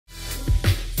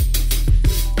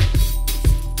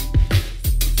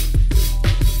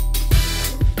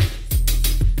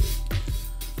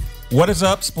What is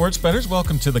up, sports bettors?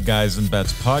 Welcome to the Guys and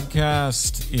Bets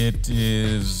podcast. It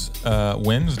is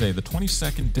Wednesday, the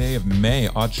 22nd day of May.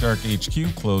 Oddshark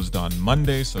HQ closed on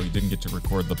Monday, so you didn't get to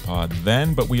record the pod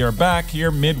then. But we are back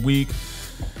here midweek.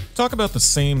 Talk about the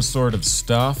same sort of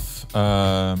stuff.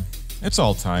 It's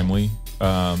all timely.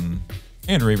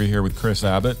 Andrew Avery here with Kris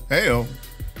Abbott. Heyo.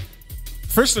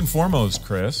 First and foremost,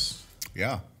 Kris.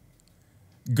 Yeah.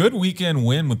 Good weekend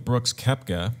win with Brooks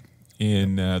Koepka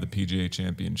in the PGA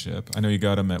Championship. I know you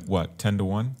got him at what,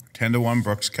 10-1? 10-1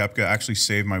 Brooks Koepka actually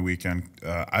saved my weekend.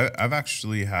 I've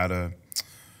actually had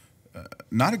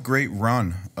not a great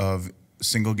run of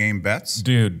single game bets.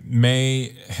 Dude,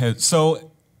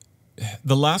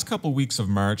 the last couple weeks of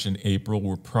March and April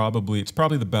were probably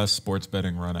the best sports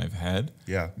betting run I've had.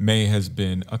 Yeah. May has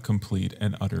been a complete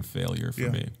and utter failure for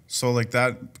me. So like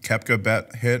that Koepka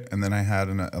bet hit, and then I had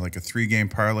a 3-game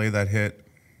parlay that hit.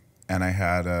 And I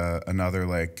had another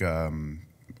like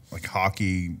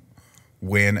hockey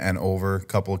win and over, a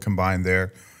couple combined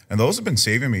there, and those have been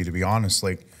saving me, to be honest.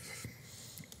 Like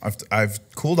I've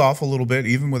cooled off a little bit,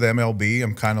 even with MLB.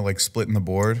 I'm kind of like splitting the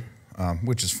board,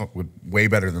 which is way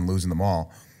better than losing them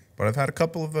all. But I've had a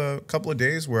couple of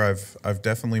days where I've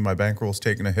definitely, my bankroll's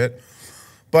taken a hit.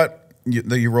 But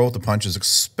you roll with the punches,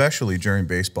 especially during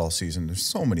baseball season. There's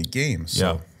so many games,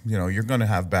 so you're going to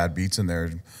have bad beats in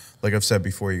there. Like I've said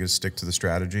before, you got to stick to the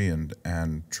strategy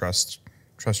and trust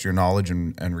your knowledge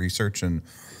and research. And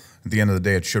at the end of the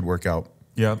day, it should work out.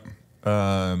 Yep.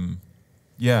 You're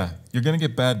going to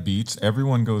get bad beats.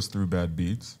 Everyone goes through bad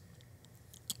beats.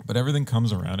 But everything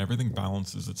comes around. Everything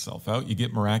balances itself out. You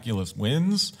get miraculous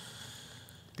wins.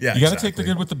 Yeah, you got to take the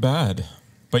good with the bad.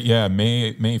 But yeah,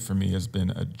 May for me has been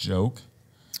a joke.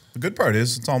 The good part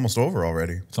is it's almost over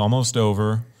already. It's almost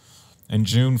over. And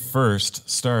June 1st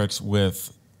starts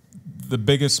with the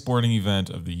biggest sporting event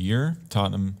of the year,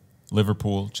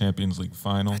 Tottenham-Liverpool Champions League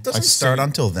final. It doesn't start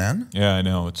until then? Yeah, I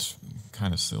know. It's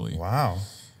kind of silly. Wow.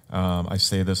 I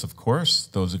say this, of course,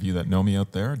 those of you that know me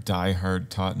out there, diehard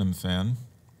Tottenham fan.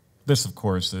 This, of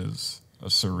course, is a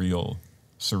surreal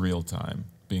time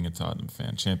being a Tottenham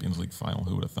fan. Champions League final,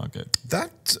 who would have thunk it?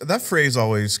 That phrase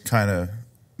always kind of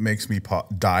makes me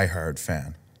diehard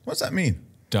fan. What does that mean?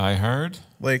 Diehard?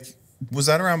 Like, was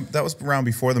that around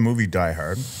before the movie Die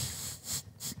Hard?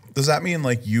 Does that mean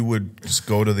like you would just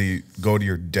go to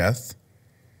your death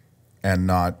and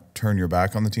not turn your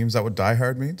back on the team? Is that what Die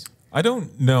Hard means? I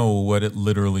don't know what it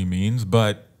literally means,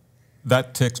 but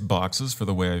that ticks boxes for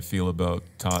the way I feel about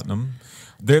Tottenham.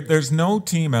 There's no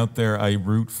team out there I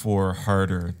root for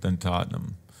harder than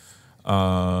Tottenham.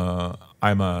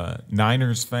 I'm a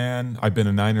Niners fan. I've been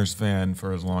a Niners fan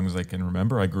for as long as I can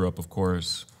remember. I grew up, of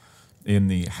course, in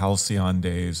the halcyon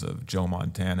days of Joe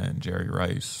Montana and Jerry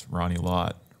Rice, Ronnie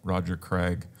Lott, Roger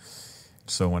Craig.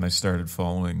 So when I started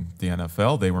following the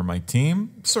NFL, they were my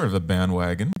team. Sort of a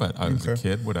bandwagon, but I was a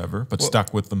kid, whatever. But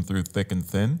stuck with them through thick and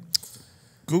thin.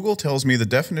 Google tells me the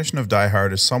definition of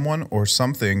diehard is someone or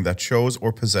something that shows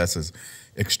or possesses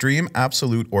extreme,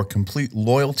 absolute, or complete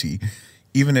loyalty,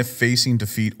 even if facing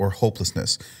defeat or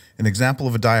hopelessness. An example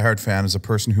of a diehard fan is a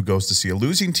person who goes to see a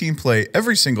losing team play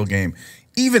every single game,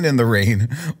 even in the rain,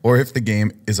 or if the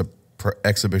game is a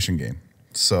exhibition game.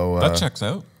 So that checks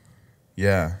out.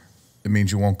 Yeah, it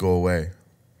means you won't go away.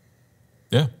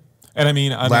 Yeah, and I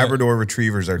mean, Labrador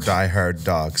Retrievers are diehard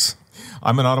dogs.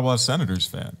 I'm an Ottawa Senators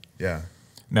fan. Yeah.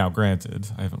 Now, granted,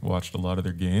 I haven't watched a lot of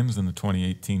their games in the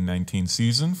 2018-19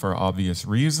 season for obvious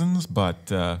reasons,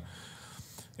 but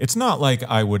it's not like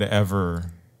I would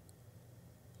ever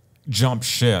jump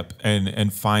ship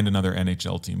and find another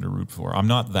NHL team to root for. I'm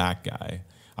not that guy.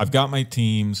 I've got my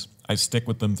teams. I stick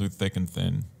with them through thick and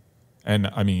thin. And,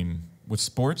 I mean, with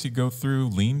sports, you go through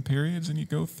lean periods and you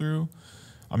go through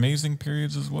amazing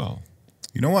periods as well.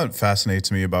 You know what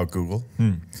fascinates me about Google?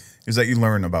 Is that you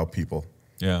learn about people.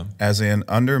 Yeah. As in,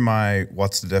 under my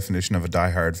what's the definition of a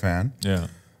diehard fan? Yeah.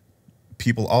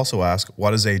 People also ask,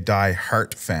 what is a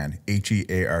diehard fan?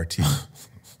 Heart.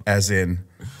 As in,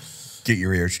 get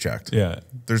your ears checked. Yeah.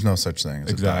 There's no such thing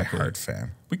as a diehard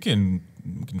fan. We can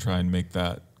try and make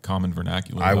that common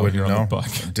vernacular. I wouldn't know.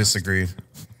 Disagreed.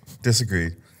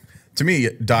 To me,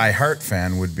 diehard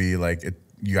fan would be like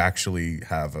you actually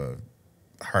have a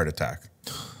heart attack.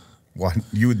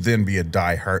 You would then be a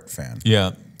diehard fan.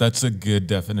 Yeah, that's a good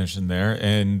definition there.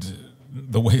 And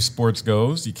the way sports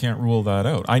goes, you can't rule that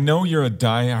out. I know you're we're a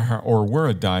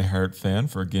diehard fan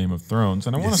for Game of Thrones,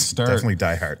 and I want to start definitely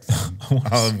diehard.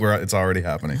 It's already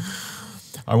happening.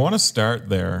 I want to start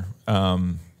there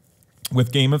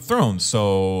with Game of Thrones.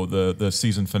 So the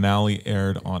season finale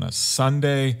aired on a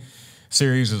Sunday.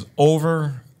 Series is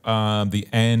over. the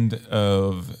end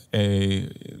of a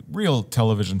real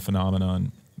television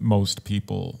phenomenon. Most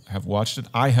people have watched it.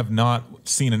 I have not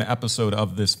seen an episode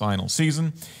of this final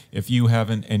season. If you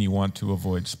haven't and you want to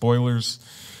avoid spoilers,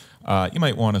 you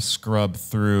might want to scrub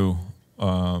through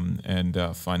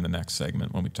and find the next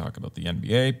segment when we talk about the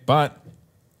NBA. But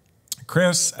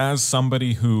Kris, as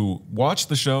somebody who watched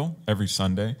the show every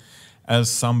Sunday, as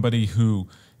somebody who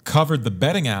covered the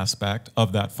betting aspect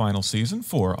of that final season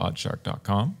for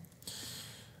oddshark.com,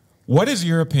 what is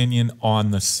your opinion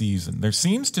on the season? There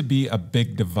seems to be a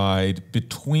big divide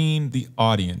between the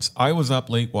audience. I was up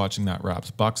late watching that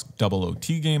Raps-Bucks double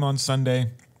OT game on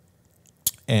Sunday,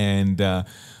 and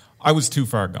I was too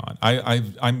far gone.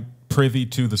 I'm privy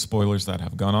to the spoilers that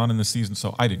have gone on in the season,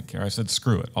 so I didn't care. I said,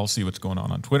 screw it. I'll see what's going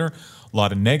on Twitter. A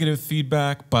lot of negative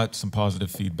feedback, but some positive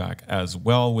feedback as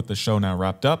well with the show now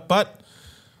wrapped up. But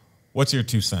what's your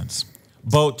 2 cents?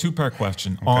 Bo, two-part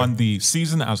question on the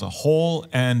season as a whole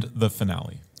and the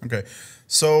finale. Okay.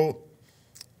 So,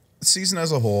 season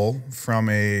as a whole, from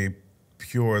a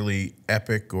purely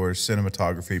epic or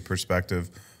cinematography perspective,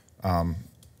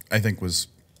 I think was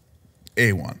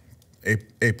A1,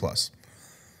 A plus.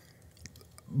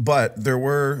 But there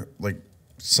were like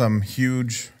some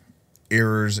huge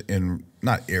errors in,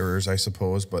 not errors, I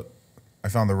suppose, but I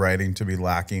found the writing to be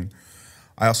lacking.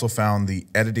 I also found the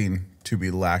editing to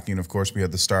be lacking. Of course, we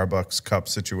had the Starbucks cup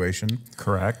situation.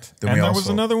 Correct. Then and there was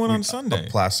another one on Sunday. A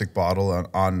plastic bottle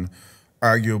on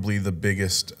arguably the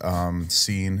biggest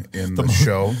scene in the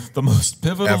show. The most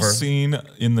pivotal ever. Scene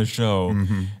in the show.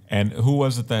 Mm-hmm. And who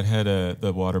was it that had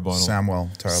the water bottle? Samuel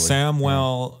Tarly.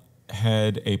 Samuel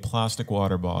had a plastic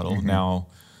water bottle. Mm-hmm. Now,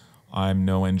 I'm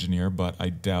no engineer, but I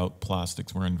doubt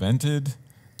plastics were invented.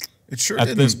 It sure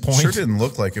at this point sure didn't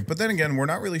look like it. But then again, we're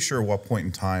not really sure what point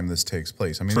in time this takes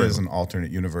place. I mean, True. It is an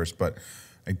alternate universe, but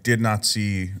I did not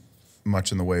see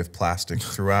much in the way of plastic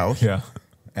throughout. Yeah.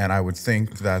 And I would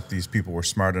think that these people were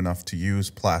smart enough to use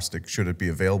plastic should it be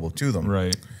available to them.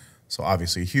 Right. So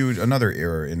obviously another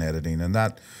error in editing. And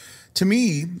that, to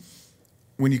me,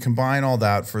 when you combine all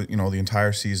that for, the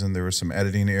entire season, there were some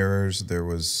editing errors. There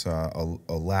was a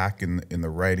lack in the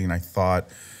writing, I thought,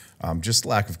 just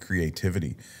lack of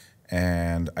creativity.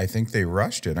 And I think they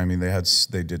rushed it. I mean,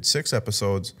 they did 6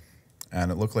 episodes,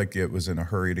 and it looked like it was in a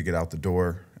hurry to get out the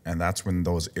door, and that's when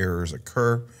those errors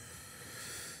occur.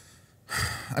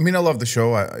 I mean, I love the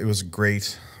show. It was a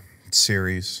great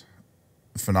series,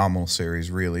 phenomenal series,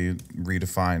 really.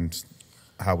 Redefined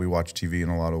how we watch TV in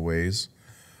a lot of ways.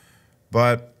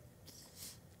 But,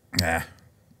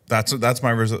 that's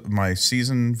my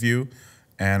season view,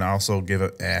 and I also give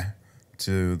it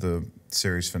to the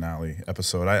series finale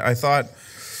episode. I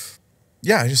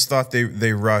just thought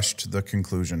they rushed the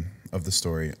conclusion of the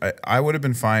story. I would have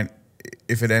been fine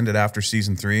if it ended after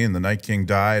season 3 and the Night King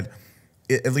died.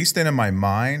 At least then in my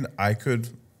mind, I could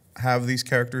have these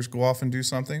characters go off and do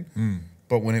something.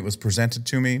 But when it was presented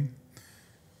to me,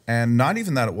 and not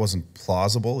even that it wasn't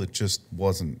plausible, it just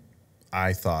wasn't,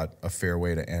 I thought, a fair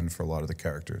way to end for a lot of the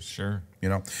characters. Sure.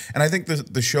 And I think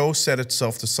the show set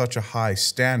itself to such a high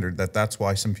standard that's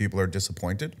why some people are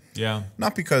disappointed. Yeah.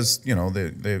 Not because,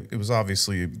 it was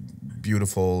obviously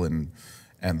beautiful and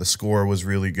the score was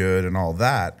really good and all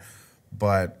that,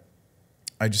 but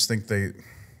I just think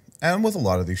and with a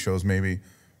lot of these shows, maybe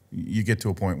you get to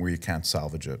a point where you can't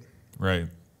salvage it. Right.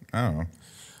 I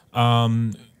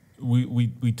don't know.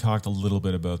 We talked a little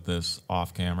bit about this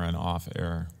off camera and off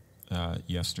air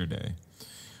yesterday.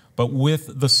 But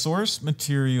with the source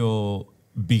material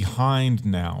behind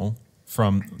now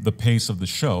from the pace of the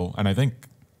show, and I think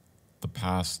the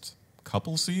past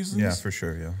couple seasons. Yeah, for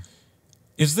sure, yeah.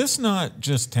 Is this not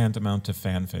just tantamount to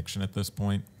fan fiction at this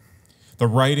point? The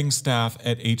writing staff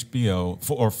at HBO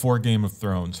for Game of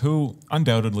Thrones, who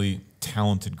undoubtedly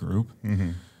talented group,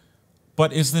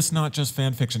 but is this not just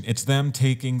fan fiction? It's them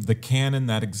taking the canon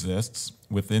that exists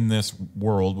within this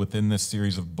world, within this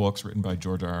series of books written by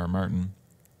George R.R. Martin,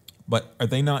 but are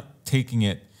they not taking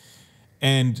it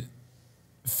and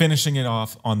finishing it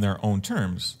off on their own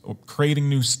terms, or creating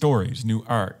new stories, new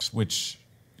arcs, which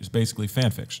is basically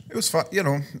fan fiction? It was fun,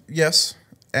 yes.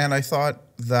 And I thought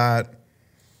that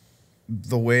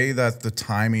the way that the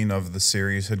timing of the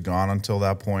series had gone until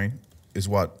that point is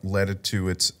what led it to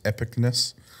its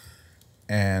epicness.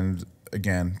 And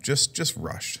again, just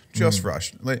rushed.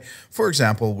 Rushed. Like, for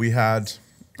example, we had,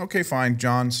 okay, fine,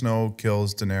 Jon Snow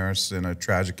kills Daenerys in a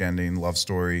tragic ending, love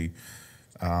story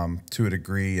to a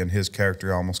degree, and his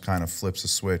character almost kind of flips a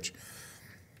switch.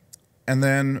 And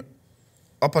then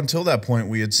up until that point,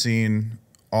 we had seen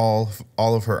all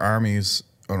of her armies,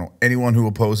 anyone who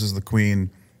opposes the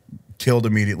queen, killed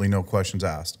immediately, no questions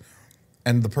asked.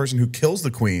 and the person who kills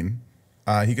the queen,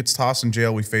 he gets tossed in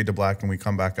jail. We fade to black, and we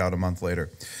come back out a month later.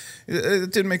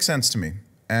 It didn't make sense to me,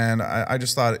 and I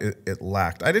just thought it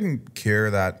lacked. I didn't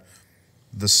care that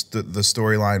the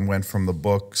storyline went from the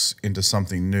books into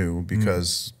something new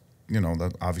because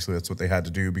that obviously that's what they had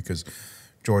to do because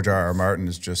George R.R. Martin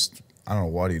is just, I don't know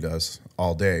what he does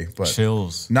all day, but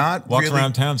chills. Walks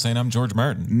around town saying I'm George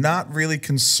Martin. Not really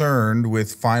concerned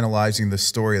with finalizing the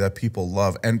story that people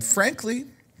love. And frankly,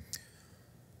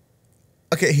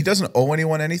 okay, he doesn't owe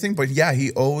anyone anything, but yeah,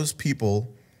 he owes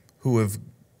people who have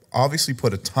obviously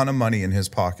put a ton of money in his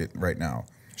pocket right now.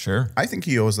 Sure. I think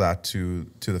he owes that to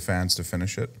the fans to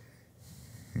finish it.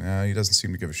 Yeah, he doesn't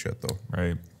seem to give a shit though.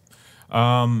 Right.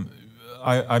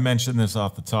 I mentioned this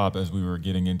off the top as we were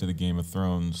getting into the Game of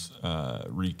Thrones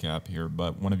recap here,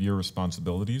 but one of your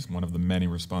responsibilities, one of the many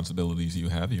responsibilities you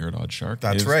have here at Odd Shark.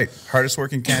 That's right. Hardest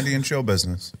working candy in show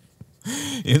business.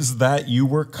 Is that you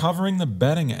were covering the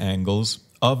betting angles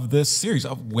of this series,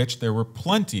 of which there were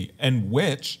plenty, and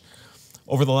which,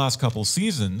 over the last couple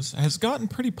seasons, has gotten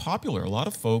pretty popular. A lot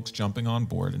of folks jumping on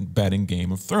board and betting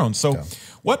Game of Thrones. So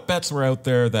what bets were out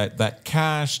there that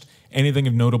cashed, anything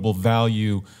of notable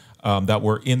value that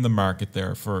were in the market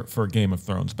there for Game of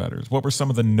Thrones bettors? What were some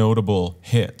of the notable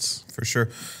hits? For sure.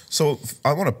 So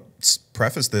I want to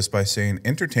preface this by saying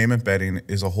entertainment betting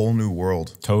is a whole new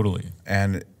world. Totally.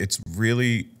 And it's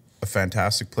really a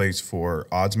fantastic place for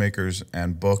odds makers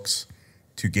and books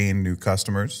to gain new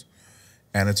customers.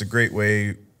 And it's a great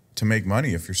way to make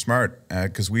money if you're smart.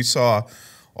 Because we saw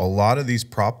a lot of these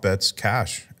prop bets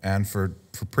cash and for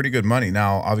pretty good money.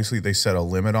 Now, obviously, they set a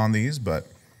limit on these, but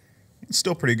it's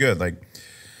still pretty good. Like,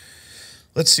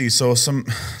 let's see. So some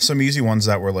easy ones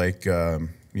that were like,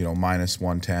 minus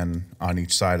 110 on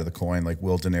each side of the coin. Like,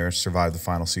 will Daenerys survive the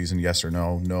final season? Yes or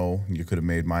no? No. You could have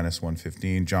made minus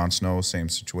 115. Jon Snow, same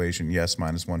situation. Yes,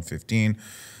 minus 115.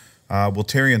 Will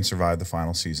Tyrion survive the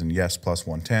final season? Yes, plus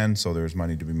 110. So there's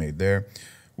money to be made there.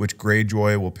 Which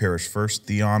Greyjoy will perish first?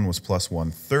 Theon was plus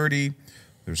 130.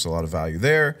 There's a lot of value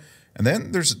there. And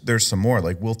then there's some more,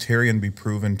 like, will Tyrion be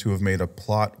proven to have made a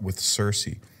plot with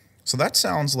Cersei? So that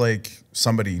sounds like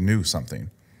somebody knew something.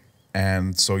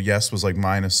 And so yes was like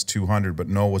minus 200, but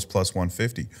no was plus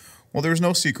 150. Well, there was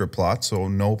no secret plot, so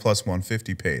no plus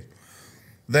 150 paid.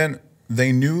 Then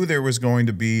they knew there was going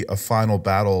to be a final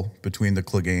battle between the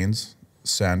Cleganes,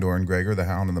 Sandor and Gregor, the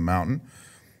Hound and the Mountain.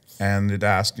 And it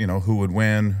asked, who would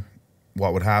win,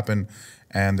 what would happen.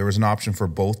 And there was an option for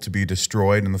both to be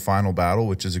destroyed in the final battle,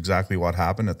 which is exactly what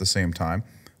happened at the same time.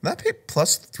 That paid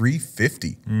plus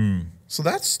 350. So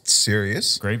that's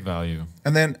serious. Great value.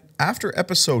 And then after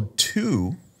episode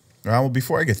 2, well,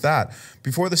 before I get that,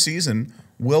 before the season,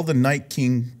 will the Night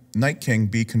King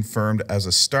be confirmed as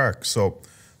a Stark? So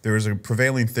there is a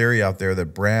prevailing theory out there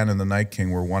that Bran and the Night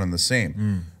King were one and the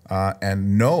same.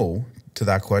 And no to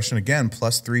that question, again,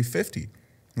 plus 350,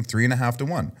 3.5 to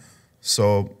 1.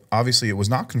 So obviously it was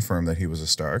not confirmed that he was a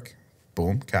Stark.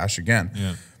 Boom, cash again.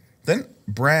 Yeah. Then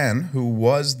Bran, who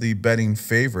was the betting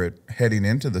favorite heading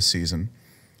into the season,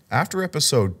 after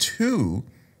episode 2,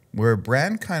 where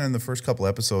Bran kind of in the first couple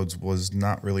episodes was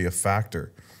not really a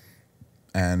factor,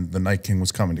 and the Night King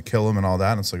was coming to kill him and all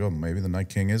that, and it's like, oh, maybe the Night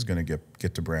King is going to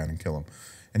get to Bran and kill him.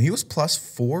 And he was plus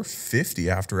 450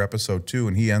 after episode 2,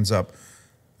 and he ends up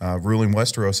ruling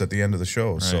Westeros at the end of the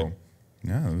show. Right. So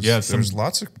there's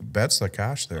lots of bets that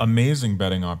cash there. Amazing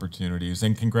betting opportunities.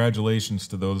 And congratulations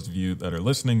to those of you that are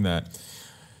listening that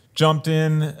jumped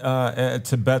in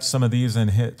to bet some of these and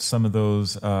hit some of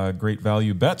those great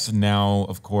value bets. Now,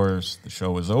 of course, the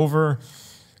show is over.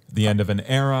 The end of an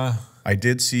era. I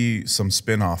did see some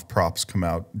spin-off props come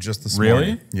out just this morning.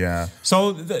 Really? Yeah.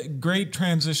 So the great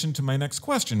transition to my next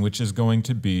question, which is going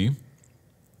to be,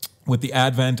 with the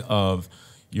advent of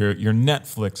your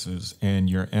Netflixes and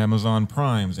your Amazon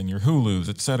Primes and your Hulus,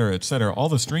 et cetera, all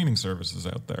the streaming services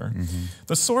out there,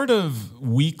 the sort of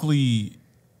weekly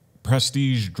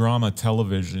prestige drama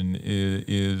television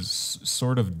is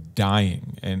sort of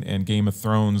dying, and Game of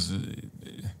Thrones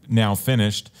now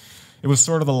finished. It was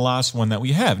sort of the last one that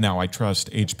we have. Now, I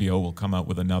trust HBO will come out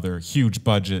with another huge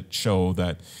budget show,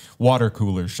 that water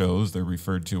cooler shows they're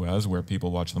referred to as, where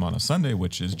people watch them on a Sunday,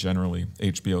 which is generally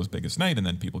HBO's biggest night, and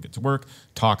then people get to work,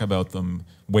 talk about them,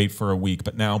 wait for a week.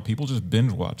 But now people just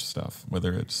binge watch stuff,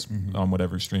 whether it's on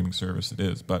whatever streaming service it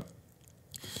is. But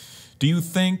do you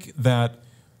think that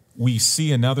we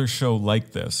see another show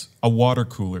like this, a water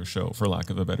cooler show, for lack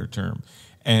of a better term,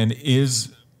 and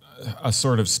is a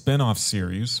sort of spin-off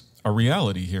series a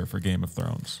reality here for Game of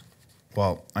Thrones?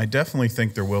 Well, I definitely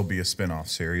think there will be a spin-off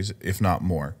series, if not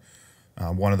more.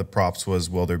 One of the props was,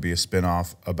 will there be a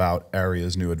spinoff about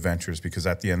Arya's new adventures? Because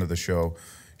at the end of the show,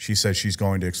 she says she's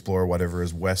going to explore whatever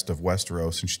is west of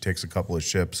Westeros, and she takes a couple of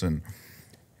ships, and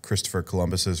Christopher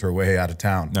Columbus is her way out of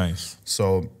town. Nice.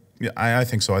 So yeah, I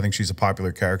think so. I think she's a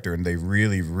popular character, and they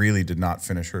really, really did not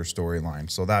finish her storyline.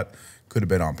 So that could have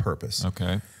been on purpose.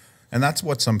 Okay. And that's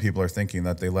what some people are thinking,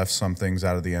 that they left some things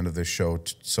out of the end of this show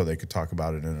so they could talk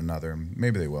about it in another.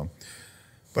 Maybe they will.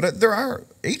 But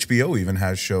HBO even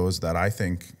has shows that I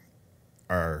think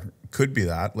could be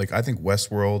that. Like, I think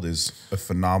Westworld is a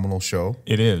phenomenal show.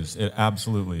 It is. It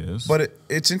absolutely is. But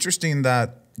it's interesting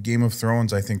that Game of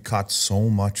Thrones, I think, caught so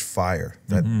much fire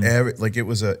that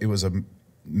it was a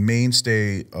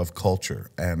mainstay of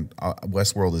culture, and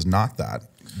Westworld is not that,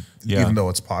 even though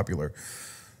it's popular.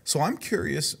 So I'm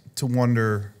curious to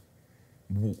wonder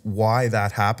why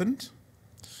that happened.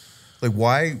 Like,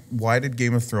 why did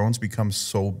Game of Thrones become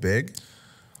so big?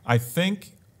 I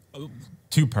think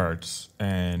two parts.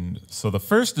 And so the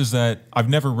first is that I've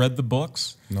never read the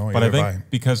books, but I think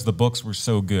because the books were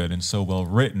so good and so well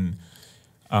written,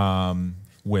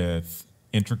 with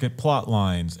intricate plot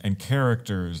lines and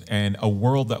characters and a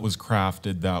world that was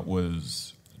crafted that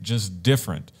was just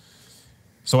different.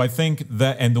 So I think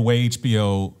that, and the way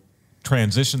HBO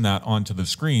transitioned that onto the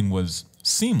screen was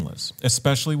seamless,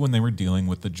 especially when they were dealing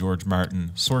with the George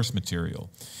Martin source material.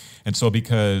 And so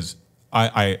because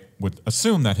I would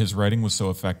assume that his writing was so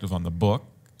effective on the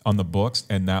books,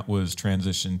 and that was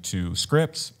transitioned to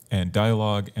scripts and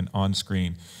dialogue and on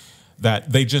screen,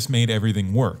 that they just made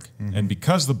everything work. Mm-hmm. And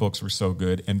because the books were so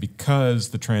good, and because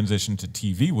the transition to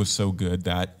TV was so good,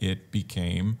 that it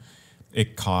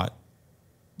caught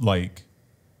like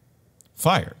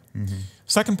fire. Mm-hmm.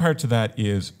 Second part to that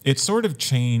is it sort of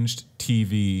changed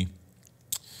TV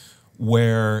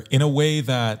where, in a way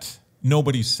that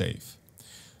nobody's safe.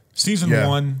 Season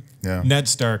 1, Ned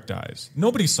Stark dies.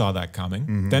 Nobody saw that coming.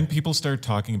 Mm-hmm. Then people start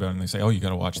talking about it, and they say, oh, you got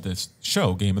to watch this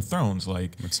show, Game of Thrones.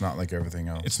 Like, it's not like everything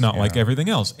else. It's not like everything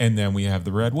else. And then we have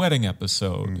the Red Wedding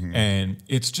episode. Mm-hmm. And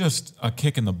it's just a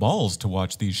kick in the balls to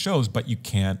watch these shows, but you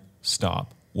can't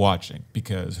stop watching,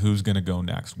 because who's going to go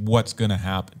next? What's going to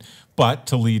happen? But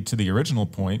to lead to the original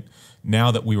point, now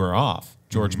that we were off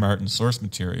George Martin's source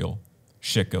material,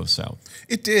 shit goes south.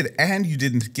 It did. And you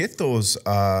didn't get those...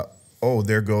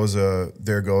 there goes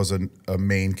a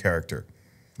main character.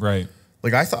 Right.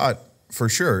 Like, I thought for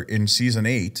sure in season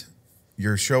 8,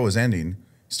 your show is ending.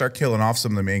 Start killing off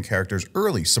some of the main characters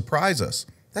early. Surprise us.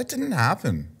 That didn't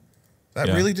happen. That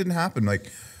really didn't happen.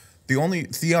 Like, the only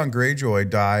Theon Greyjoy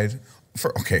died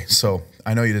for... Okay, so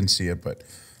I know you didn't see it, but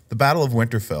the Battle of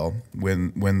Winterfell,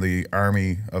 when the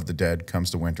army of the dead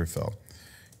comes to Winterfell,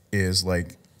 is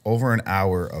like over an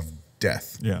hour of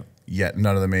death. Yeah. Yet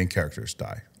none of the main characters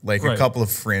die. Like a couple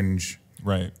of fringe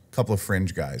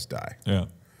guys die. Yeah.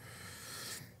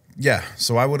 Yeah.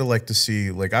 So I would have liked to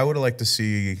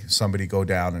see, somebody go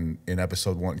down in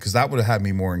episode 1, because that would have had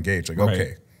me more engaged. Like,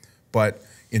 okay. But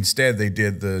instead they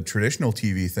did the traditional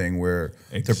TV thing where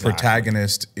the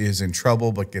protagonist is in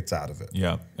trouble but gets out of it.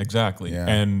 Yeah, exactly. Yeah.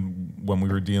 And when we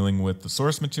were dealing with the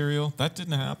source material, that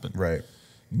didn't happen. Right.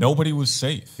 Nobody was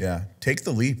safe. Yeah. Take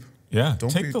the leap. Yeah.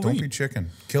 Don't be chicken.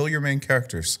 Kill your main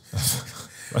characters.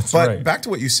 That's but right. Back to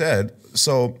what you said.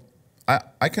 So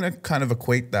I can kind of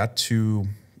equate that to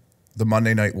the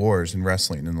Monday Night Wars in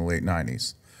wrestling in the late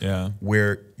 90s. Yeah.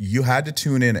 Where you had to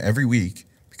tune in every week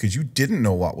because you didn't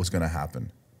know what was going to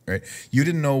happen. Right? You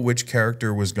didn't know which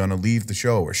character was going to leave the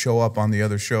show or show up on the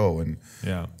other show.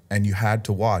 And you had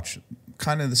to watch,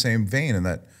 kind of the same vein, in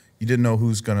that you didn't know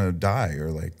who's going to die,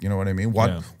 or, like, you know what I mean?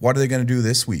 What are they going to do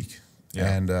this week?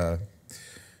 Yeah. And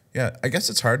I guess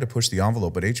it's hard to push the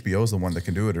envelope, but HBO is the one that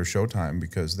can do it, or Showtime,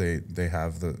 because they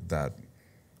have that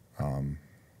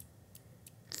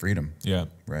freedom. Yeah,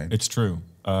 right. It's true.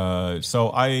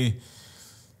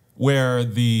 Where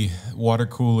the water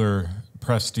cooler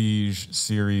prestige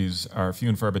series are few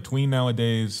and far between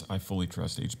nowadays, I fully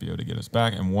trust HBO to get us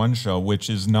back. And one show, which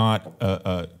is not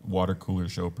a water cooler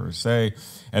show per se,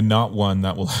 and not one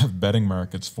that we'll have betting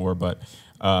markets for, but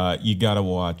you got to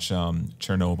watch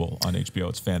Chernobyl on HBO.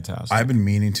 It's fantastic. I've been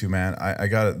meaning to, man. I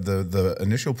got it. The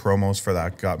initial promos for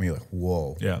that got me like,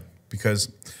 whoa. Yeah.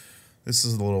 Because this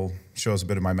is shows a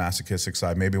bit of my masochistic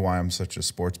side. Maybe why I'm such a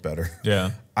sports bettor.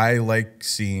 Yeah. I like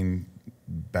seeing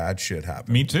bad shit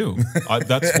happen. Me too.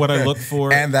 That's what I look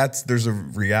for. And there's a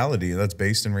reality that's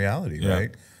based in reality,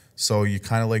 right? So you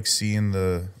kind of like seeing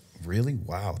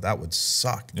wow, that would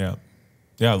suck. Yeah.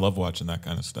 Yeah, I love watching that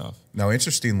kind of stuff. Now,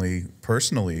 interestingly,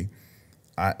 personally,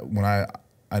 I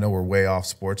know we're way off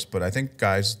sports, but I think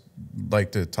guys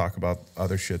like to talk about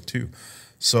other shit too.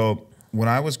 So when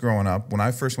I was growing up, when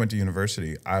I first went to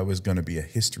university, I was going to be a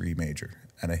history major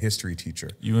and a history teacher.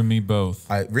 You and me both.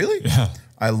 Really? Yeah.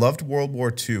 I loved World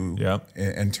War II. Yep.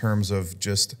 In terms of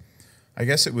just, I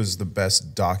guess it was the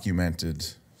best documented,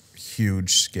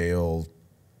 huge scale,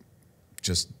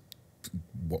 just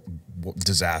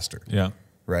disaster. Yeah.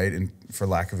 Right? And for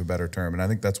lack of a better term. And I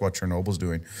think that's what Chernobyl's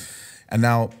doing. And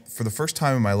now, for the first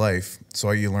time in my life,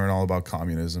 so you learn all about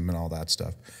communism and all that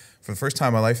stuff. For the first time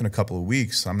in my life in a couple of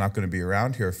weeks, I'm not going to be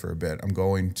around here for a bit. I'm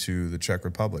going to the Czech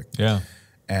Republic. Yeah.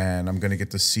 And I'm going to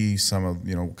get to see some of,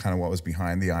 kind of what was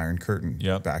behind the Iron Curtain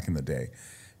back in the day.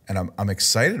 And I'm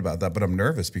excited about that, but I'm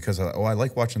nervous because, I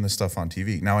like watching this stuff on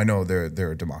TV. Now, I know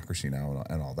they're a democracy now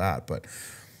and all that, but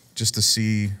just to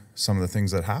see some of the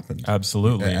things that happened.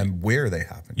 Absolutely. And where they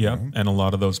happened. Yeah, and a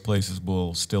lot of those places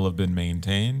will still have been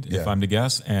maintained, if I'm to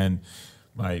guess. And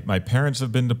my parents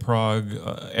have been to Prague.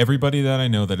 Everybody that I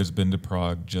know that has been to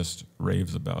Prague just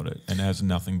raves about it and has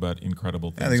nothing but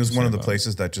incredible things. I think it was one of the about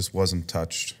places that just wasn't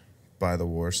touched by the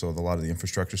war, so a lot of the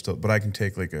infrastructure still. But I can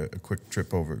take like a quick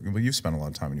trip over. Well, you've spent a lot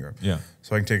of time in Europe,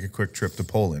 so I can take a quick trip to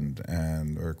Poland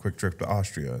or a quick trip to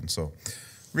Austria, and so.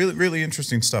 Really, really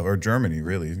interesting stuff. Or Germany,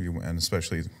 really, and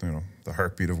especially the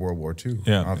heartbeat of World War II.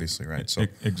 Yeah, obviously, right. So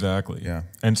exactly. Yeah.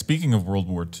 And speaking of World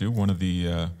War II, one of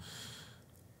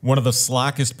the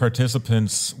slackest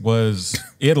participants was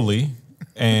Italy,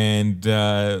 and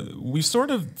we sort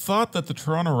of thought that the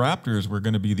Toronto Raptors were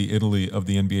going to be the Italy of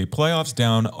the NBA playoffs,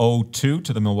 down 0-2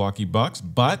 to the Milwaukee Bucks,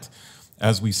 but.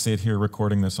 As we sit here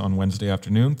recording this on Wednesday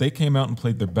afternoon, they came out and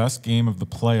played their best game of the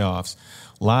playoffs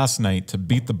last night to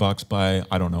beat the Bucks by,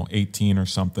 18 or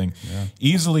something. Yeah.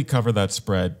 Easily cover that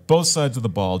spread. Both sides of the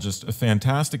ball, just a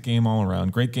fantastic game all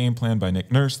around. Great game plan by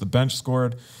Nick Nurse. The bench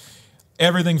scored.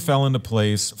 Everything fell into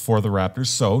place for the Raptors,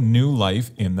 so new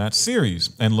life in that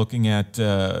series. And looking at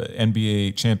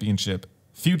NBA championship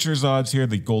futures odds here,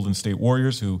 the Golden State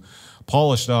Warriors, who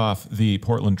polished off the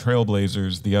Portland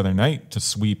Trailblazers the other night to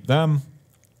sweep them,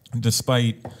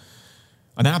 despite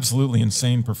an absolutely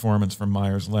insane performance from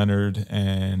Myers Leonard,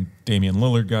 and Damian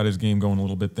Lillard got his game going a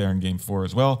little bit there in Game 4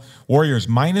 as well. Warriors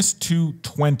minus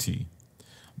 220,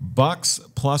 Bucks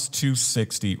plus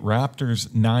 260, Raptors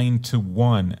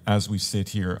 9-1 as we sit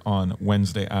here on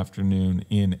Wednesday afternoon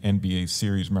in NBA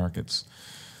series markets.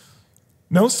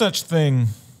 No such thing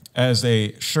as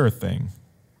a sure thing,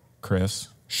 Kris.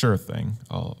 Sure thing,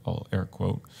 I'll air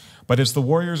quote. But is the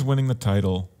Warriors winning the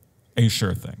title a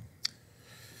sure thing?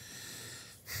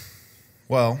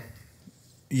 Well,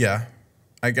 yeah,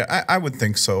 I would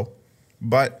think so.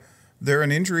 But they're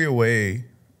an injury away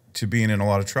to being in a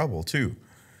lot of trouble, too.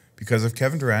 Because if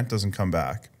Kevin Durant doesn't come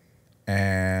back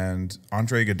and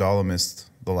Andre Iguodala missed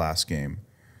the last game,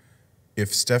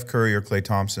 if Steph Curry or Klay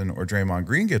Thompson or Draymond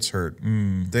Green gets hurt,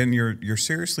 then you're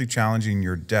seriously challenging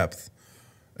your depth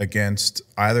against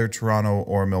either Toronto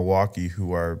or Milwaukee,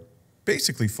 who are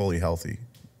basically fully healthy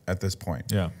at this point.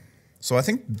 Yeah. So I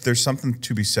think there's something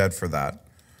to be said for that.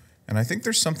 And I think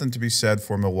there's something to be said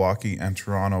for Milwaukee and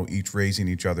Toronto each raising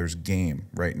each other's game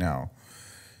right now.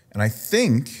 And I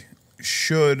think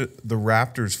should the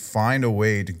Raptors find a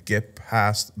way to get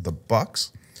past the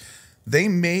Bucks, they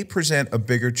may present a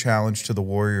bigger challenge to the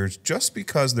Warriors just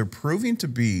because they're proving to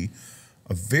be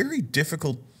a very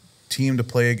difficult team to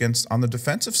play against on the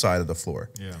defensive side of the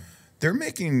floor. Yeah. They're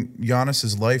making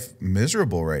Giannis's life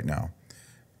miserable right now.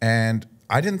 And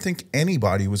I didn't think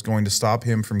anybody was going to stop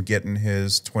him from getting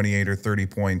his 28 or 30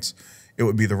 points. It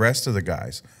would be the rest of the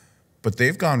guys. But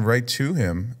they've gone right to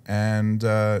him, and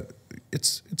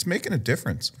it's making a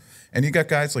difference. And you got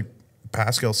guys like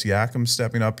Pascal Siakam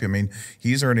stepping up. I mean,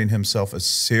 he's earning himself a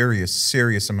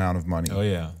serious amount of money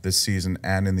this season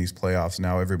and in these playoffs.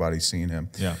 Now everybody's seeing him.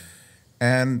 Yeah.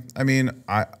 And, I mean,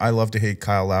 I love to hate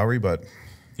Kyle Lowry, but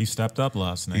he stepped up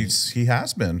last night. He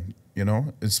has been,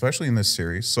 especially in this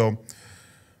series. So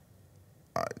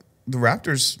the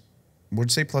Raptors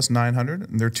would say plus 900,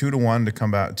 and they're 2-1 to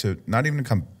come back to not even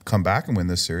come back and win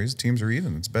this series. Teams are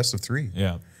even. It's best of 3.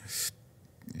 Yeah.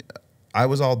 I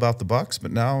was all about the Bucks,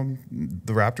 but now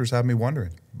the Raptors have me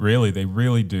wondering. Really, they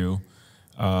really do.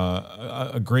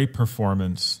 A great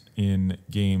performance in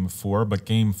Game 4, but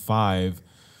Game 5.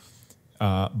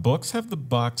 Books have the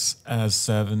Bucks as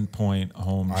 7-point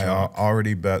home chalk. I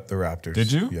already bet the Raptors.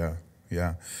 Did you?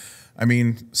 Yeah. I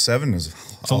mean, 7 is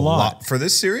a lot. For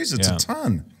this series, it's a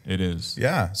ton. It is.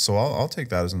 Yeah, so I'll take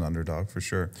that as an underdog for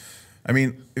sure. I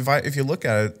mean, if you look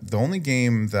at it, the only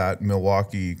game that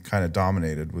Milwaukee kind of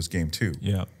dominated was Game 2.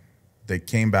 Yeah. They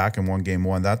came back and won Game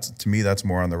 1. To me, that's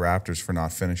more on the Raptors for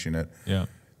not finishing it. Yeah.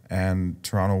 And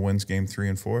Toronto wins Game 3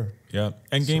 and 4. Yeah.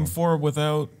 And Game 4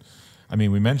 without... I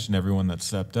mean, we mentioned everyone that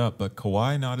stepped up, but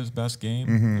Kawhi, not his best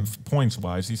game.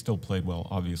 Points-wise, he still played well.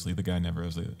 Obviously, the guy never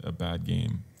has a bad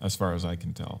game, as far as I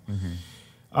can tell.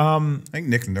 I think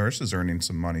Nick Nurse is earning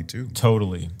some money, too.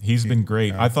 Totally. He's been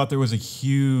great. I thought there was a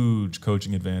huge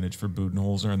coaching advantage for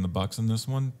Budenholzer and the Bucks in this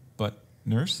one, but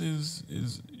Nurse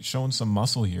is showing some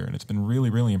muscle here, and it's been really,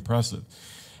 really impressive.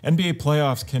 NBA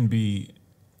playoffs can be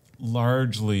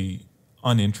largely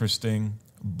uninteresting,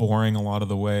 boring a lot of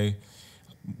the way.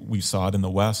 We saw it in the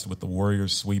West with the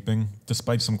Warriors sweeping,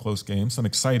 despite some close games, some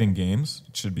exciting games,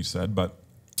 it should be said, but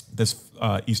this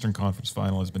Eastern Conference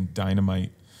final has been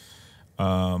dynamite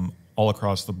all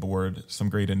across the board. Some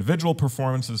great individual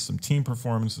performances, some team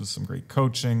performances, some great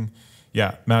coaching.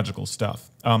 Yeah, magical stuff.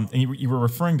 And you were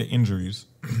referring to injuries,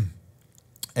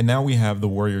 and now we have the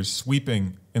Warriors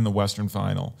sweeping in the Western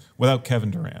final without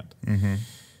Kevin Durant.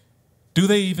 Do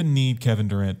they even need Kevin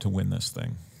Durant to win this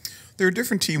thing? They're a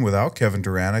different team without Kevin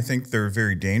Durant. I think they're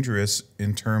very dangerous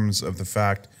in terms of the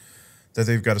fact that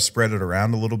they've got to spread it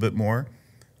around a little bit more.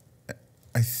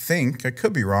 I think, I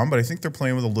could be wrong, but I think they're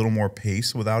playing with a little more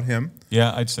pace without him.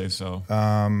 Yeah, I'd say so.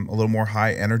 A little more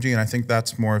high energy, and I think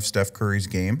that's more of Steph Curry's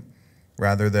game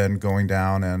rather than going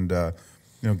down and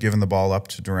giving the ball up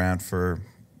to Durant for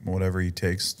whatever he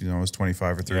takes, his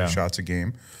 25 or 30 shots a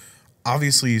game.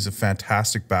 Obviously, he's a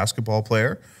fantastic basketball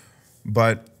player,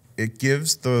 but it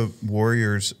gives the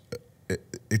Warriors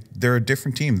they're a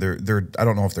different team. They're I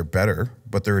don't know if they're better,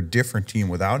 but they're a different team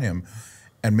without him,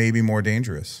 and maybe more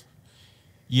dangerous.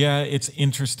 Yeah, it's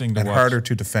interesting to and watch. Harder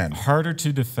to defend. Harder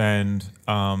to defend.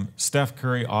 Steph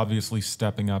Curry obviously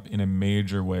stepping up in a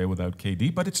major way without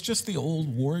KD, but it's just the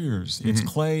old Warriors. It's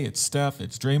Clay, it's Steph,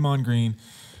 it's Draymond Green.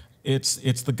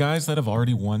 It's the guys that have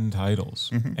already won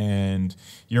titles. And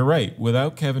you're right.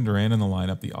 Without Kevin Durant in the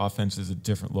lineup, the offense is a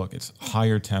different look. It's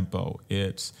higher tempo.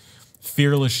 It's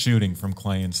fearless shooting from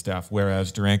Clay and Steph,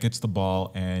 whereas Durant gets the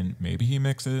ball and maybe he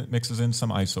mixes in some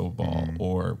ISO ball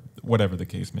or whatever the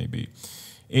case may be.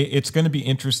 It's going to be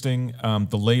interesting.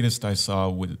 The latest I saw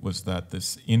was that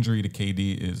this injury to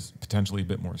KD is potentially a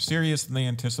bit more serious than they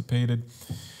anticipated.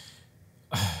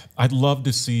 I'd love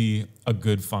to see a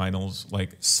good finals,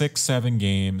 like 6-7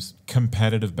 games,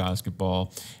 competitive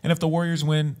basketball. And if the Warriors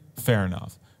win, fair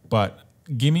enough. But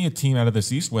give me a team out of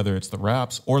this East, whether it's the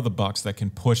Raps or the Bucks, that can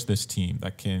push this team,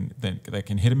 that can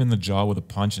hit them in the jaw with a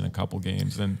punch in a couple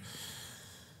games. And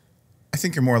I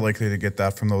think you're more likely to get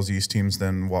that from those East teams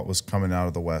than what was coming out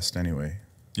of the West anyway.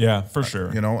 Yeah, for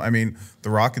sure. I mean, the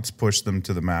Rockets pushed them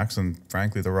to the max, and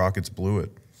frankly, the Rockets blew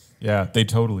it. Yeah, they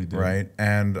totally did. Right?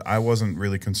 And I wasn't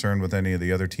really concerned with any of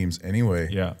the other teams anyway.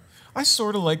 Yeah. I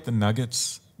sort of like the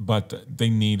Nuggets, but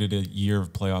they needed a year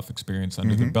of playoff experience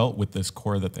under their belt with this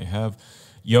core that they have.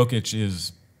 Jokic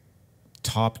is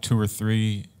top 2 or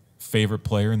 3 favorite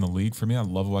player in the league for me. I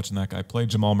love watching that guy play.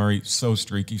 Jamal Murray, so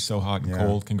streaky, so hot and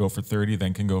cold, can go for 30,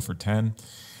 then can go for 10.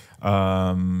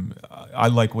 I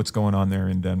like what's going on there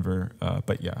in Denver,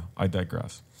 but yeah, I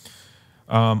digress.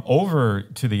 Over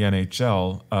to the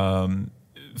NHL,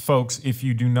 folks, if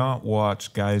you do not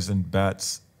watch Guys and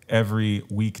Bets every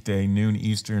weekday, noon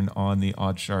Eastern, on the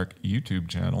Oddshark YouTube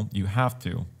channel, you have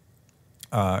to.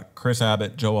 Chris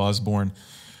Abbott, Joe Osborne,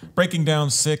 breaking down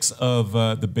 6 of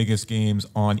the biggest games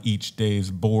on each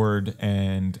day's board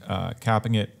and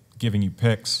capping it, giving you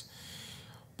picks.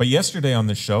 But yesterday on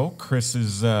the show,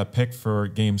 Chris's pick for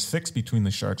Game 6 between the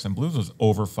Sharks and Blues was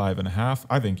over 5.5.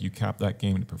 I think you capped that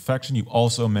game to perfection. You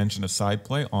also mentioned a side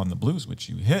play on the Blues, which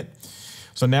you hit.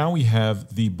 So now we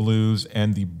have the Blues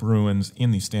and the Bruins in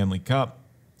the Stanley Cup.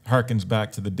 Harkens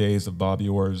back to the days of Bobby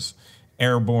Orr's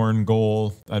airborne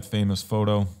goal, that famous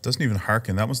photo. Doesn't even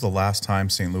harken. That was the last time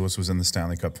St. Louis was in the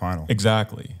Stanley Cup final.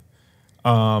 Exactly.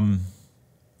 So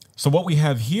what we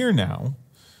have here now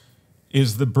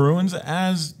is the Bruins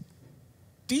as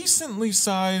decently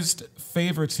sized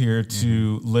favorites here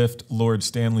to lift Lord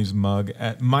Stanley's mug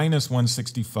at minus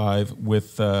 165,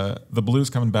 with the Blues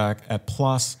coming back at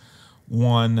plus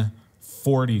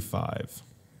 145.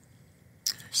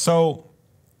 So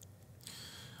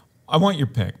I want your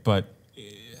pick, but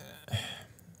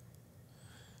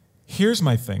here's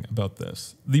my thing about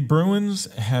this. The Bruins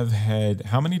have had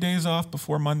how many days off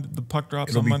before the puck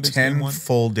drops on Monday? 10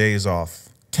 full days off.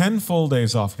 10 full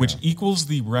days off, which equals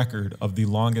the record of the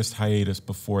longest hiatus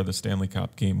before the Stanley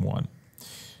Cup Game 1.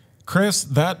 Chris,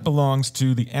 that belongs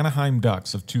to the Anaheim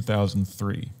Ducks of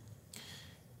 2003.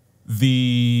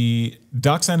 The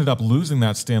Ducks ended up losing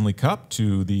that Stanley Cup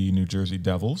to the New Jersey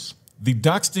Devils. The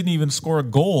Ducks didn't even score a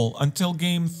goal until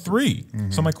Game 3.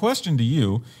 So my question to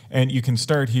you, and you can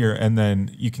start here, and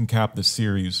then you can cap the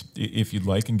series if you'd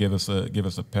like, and give us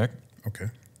a pick. Okay.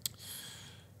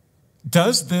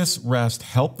 Does this rest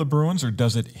help the Bruins or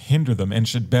does it hinder them? And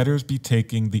should bettors be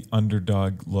taking the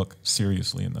underdog look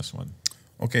seriously in this one?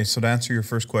 Okay, so to answer your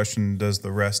first question, does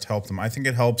the rest help them? I think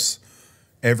it helps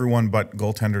everyone but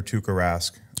goaltender Tuukka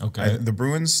Rask. Okay. The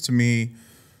Bruins, to me,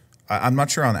 I'm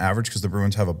not sure on average because the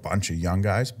Bruins have a bunch of young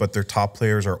guys, but their top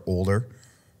players are older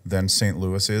than St.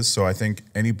 Louis is. So I think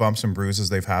any bumps and bruises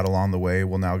they've had along the way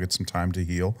will now get some time to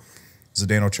heal.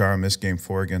 Zdeno Chara missed Game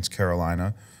 4 against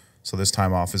Carolina, so this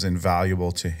time off is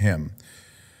invaluable to him.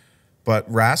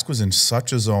 But Rask was in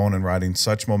such a zone and riding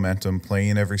such momentum,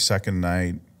 playing every second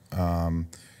night.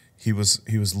 He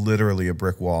was literally a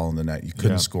brick wall in the net. You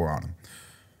couldn't score on him.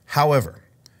 However,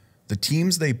 the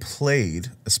teams they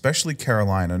played, especially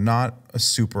Carolina, not a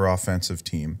super offensive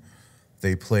team.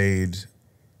 They played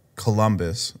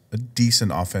Columbus, a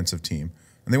decent offensive team.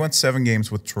 And they went 7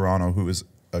 games with Toronto, who is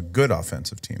a good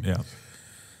offensive team. Yeah.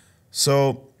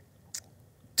 So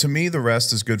to me, the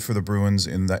rest is good for the Bruins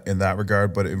in that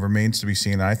regard, but it remains to be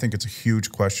seen. And I think it's a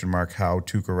huge question mark how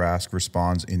Tuukka Rask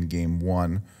responds in Game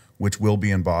 1, which will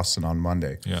be in Boston on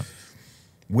Monday. Yeah.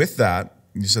 With that,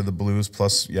 you said the Blues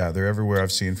plus, they're everywhere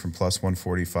I've seen from plus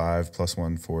 145, plus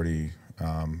 140.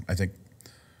 I think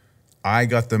I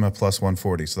got them at plus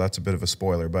 140, so that's a bit of a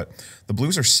spoiler. But the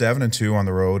Blues are 7-2 on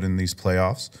the road in these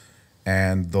playoffs,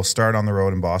 and they'll start on the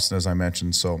road in Boston, as I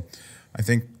mentioned. So I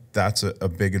think that's a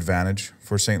big advantage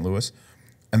for St. Louis.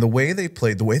 And the way they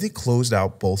played, the way they closed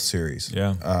out both series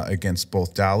against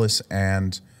both Dallas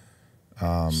and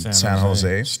San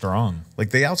Jose. Strong.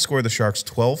 Like they outscored the Sharks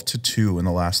 12-2 in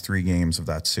the last 3 games of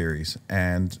that series.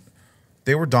 And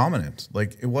they were dominant.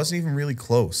 Like it wasn't even really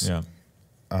close. Yeah.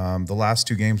 The last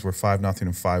 2 games were 5-0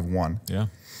 and 5-1. Yeah.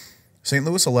 St.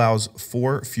 Louis allows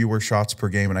 4 fewer shots per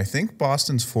game. And I think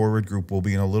Boston's forward group will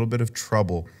be in a little bit of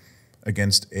trouble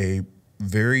against a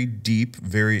very deep,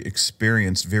 very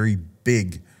experienced, very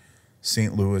big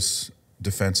St. Louis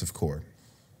defensive core.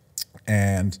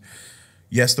 And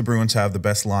yes, the Bruins have the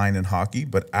best line in hockey,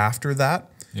 but after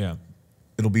that,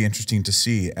 it'll be interesting to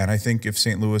see. And I think if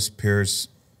St. Louis pairs,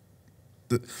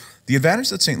 the advantage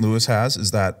that St. Louis has is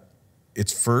that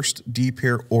its first D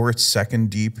pair or its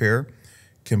second D pair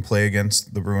can play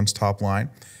against the Bruins top line.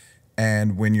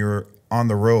 And when you're on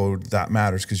the road, that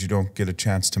matters because you don't get a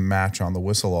chance to match on the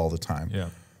whistle all the time. Yeah.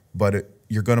 But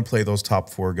you're going to play those top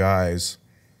 4 guys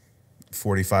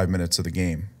 45 minutes of the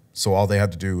game. So all they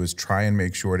had to do is try and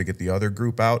make sure to get the other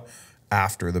group out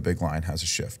after the big line has a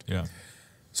shift. Yeah.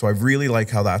 So I really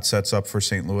like how that sets up for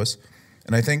St. Louis.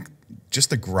 And I think just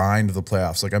the grind of the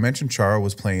playoffs. Like I mentioned, Chara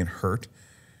was playing hurt.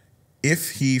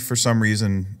 If he, for some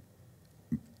reason,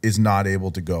 is not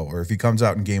able to go, or if he comes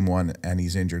out in Game 1 and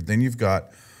he's injured, then you've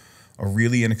got a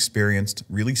really inexperienced,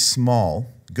 really small,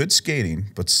 good skating,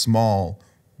 but small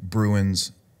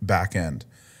Bruins back end.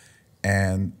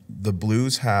 And the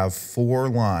Blues have 4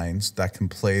 lines that can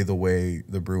play the way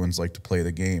the Bruins like to play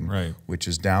the game, right, which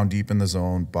is down deep in the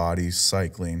zone, bodies,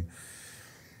 cycling.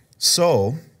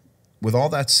 So, with all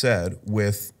that said,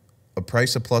 with a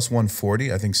price of plus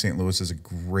 140, I think St. Louis is a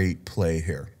great play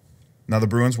here. Now, the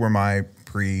Bruins were my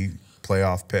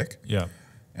pre-playoff pick. Yeah.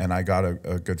 And I got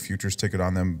a good futures ticket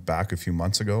on them back a few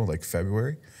months ago, like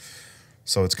February.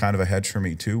 So it's kind of a hedge for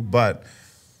me too. But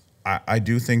I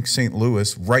do think St.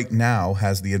 Louis right now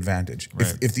has the advantage.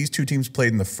 Right. If these 2 teams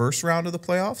played in the first round of the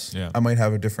playoffs, I might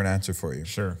have a different answer for you.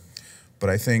 Sure. But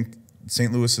I think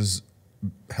St. Louis is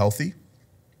healthy.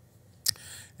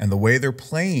 And the way they're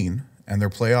playing and their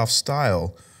playoff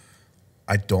style,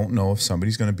 I don't know if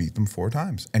somebody's going to beat them 4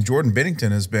 times. And Jordan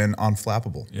Binnington has been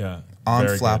unflappable. Yeah.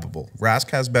 Unflappable. Rask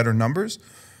has better numbers,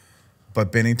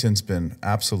 but Binnington's been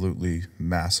absolutely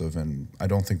massive, and I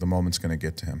don't think the moment's going to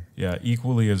get to him. Yeah,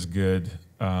 equally as good.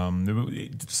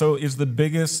 So is the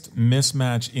biggest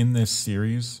mismatch in this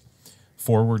series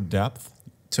forward depth?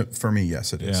 For me,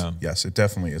 yes, it is. Yeah. Yes, it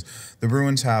definitely is. The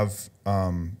Bruins have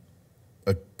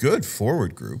a good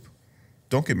forward group.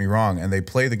 Don't get me wrong, and they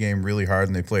play the game really hard,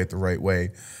 and they play it the right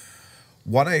way.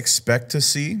 What I expect to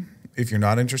see, if you're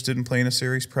not interested in playing a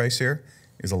series price here,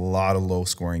 is a lot of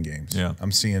low-scoring games. Yeah.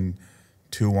 I'm seeing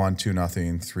 2-1,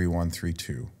 2-0,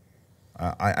 3-1,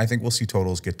 3-2. I think we'll see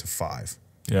totals get to 5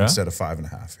 instead of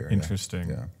 5.5 here. Interesting.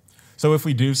 Yeah. So if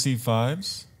we do see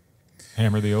 5s,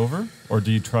 hammer the over, or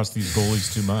do you trust these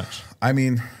goalies too much? I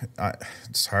mean,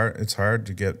 it's hard. It's hard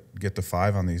to get to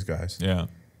 5 on these guys. Yeah.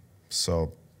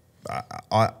 So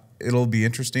it'll be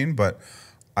interesting, but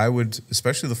I would,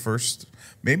 especially the first,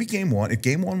 maybe Game 1. If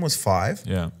Game 1 was 5,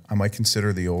 I might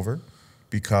consider the over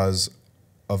because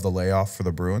of the layoff for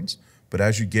the Bruins. But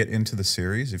as you get into the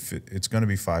series, if it's going to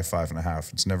be 5,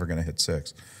 5.5, it's never going to hit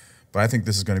 6. But I think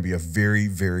this is going to be a very,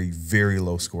 very, very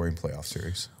low-scoring playoff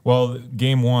series. Well,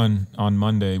 game one on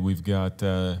Monday, we've got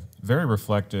very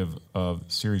reflective of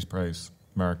series price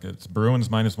markets. Bruins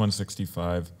minus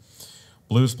 165,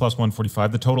 Blues plus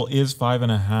 145. The total is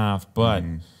 5.5, but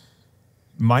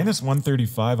minus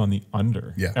 135 on the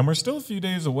under. Yeah. And we're still a few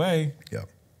days away. Yeah.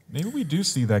 Maybe we do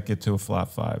see that get to a flat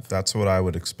 5. That's what I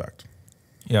would expect.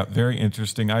 Yeah, very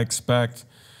interesting. I expect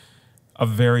a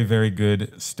very, very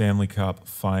good Stanley Cup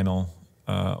final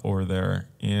over there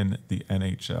in the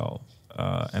NHL,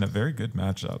 and a very good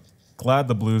matchup. Glad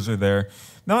the Blues are there.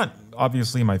 Not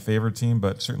obviously my favorite team,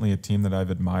 but certainly a team that I've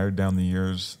admired down the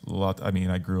years a lot. I mean,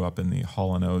 I grew up in the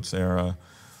Hall & Oates era,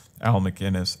 Al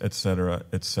McInnes, et cetera,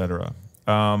 et cetera.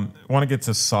 I want to get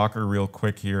to soccer real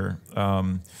quick here.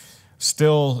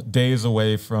 Still days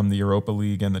away from the Europa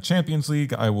League and the Champions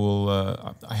League. I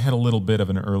had a little bit of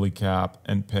an early cap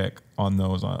and pick on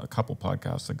those a couple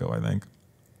podcasts ago, I think.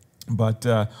 But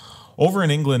over in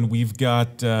England, we've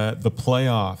got the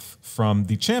playoff from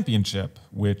the Championship,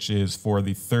 which is for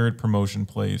the third promotion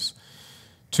place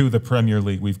to the Premier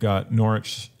League. We've got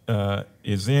Norwich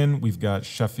is in. We've got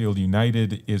Sheffield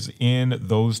United is in.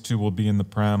 Those two will be in the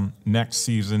Prem next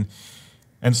season.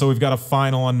 And so we've got a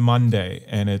final on Monday,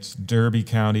 and it's Derby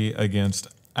County against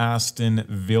Aston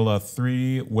Villa.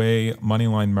 3-way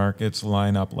moneyline markets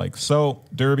line up like so.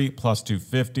 Derby plus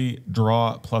 250,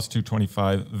 draw plus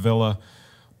 225, Villa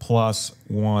plus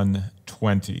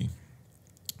 120.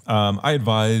 I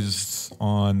advised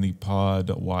on the pod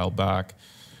a while back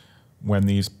when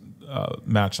these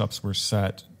matchups were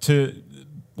set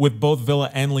with both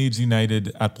Villa and Leeds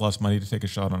United at plus money to take a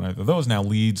shot on either of those. Now,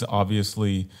 Leeds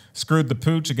obviously screwed the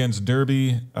pooch against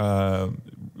Derby,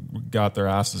 got their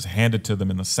asses handed to them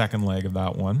in the second leg of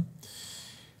that one.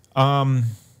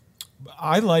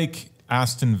 I like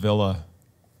Aston Villa,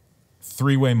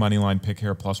 3-way moneyline pick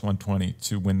here, plus 120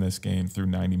 to win this game through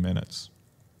 90 minutes.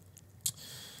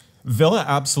 Villa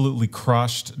absolutely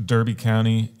crushed Derby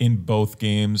County in both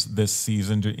games this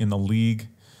season in the league.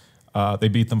 They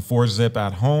beat them 4-0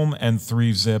 at home and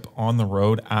 3-0 on the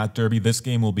road at Derby. This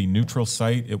game will be neutral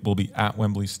site. It will be at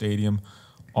Wembley Stadium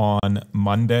on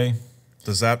Monday.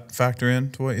 Does that factor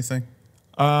into what you think?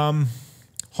 Home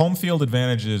field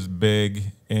advantage is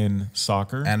big in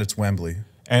soccer. And it's Wembley.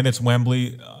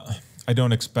 I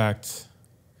don't expect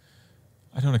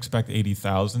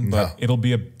 80,000, but it'll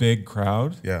be a big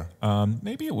crowd. Yeah.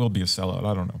 Maybe it will be a sellout.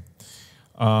 I don't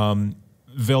know.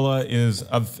 Villa is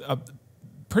a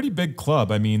pretty big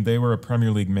club. I mean, they were a Premier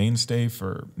League mainstay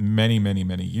for many, many,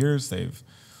 many years. They've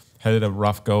had a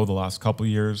rough go the last couple of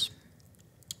years.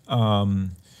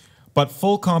 But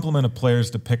full complement of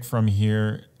players to pick from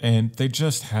here, and they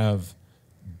just have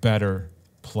better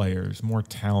players, more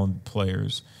talented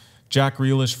players. Jack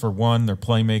Grealish, for one, their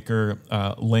playmaker,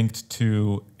 linked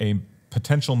to a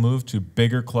potential move to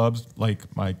bigger clubs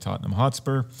like my Tottenham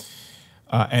Hotspur.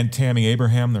 And Tammy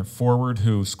Abraham, their forward,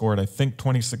 who scored, I think,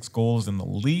 26 goals in the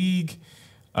league.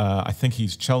 I think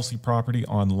he's Chelsea property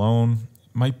on loan.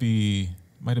 Might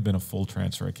have been a full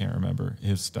transfer. I can't remember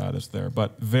his status there.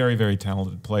 But very, very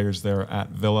talented players there at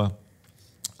Villa.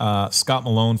 Scott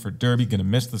Malone for Derby, going to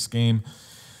miss this game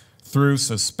through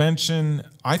suspension.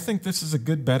 I think this is a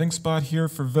good betting spot here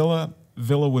for Villa.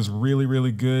 Villa was really,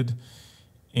 really good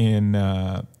in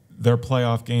their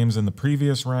playoff games in the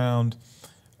previous round.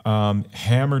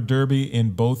 Hammered Derby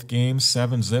in both games,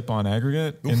 7-0 on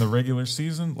aggregate in the regular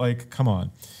season. Like, come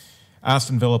on.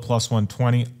 Aston Villa plus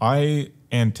 120. I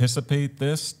anticipate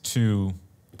this to,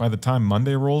 by the time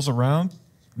Monday rolls around,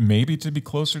 maybe to be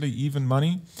closer to even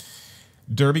money.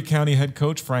 Derby County head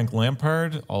coach Frank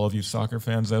Lampard, all of you soccer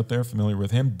fans out there familiar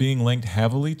with him, being linked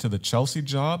heavily to the Chelsea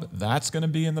job. That's going to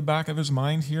be in the back of his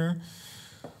mind here.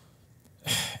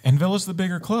 And Villa's the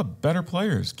bigger club, better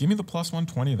players. Give me the plus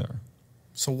 120 there.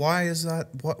 So why is that?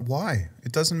 Why?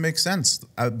 It doesn't make sense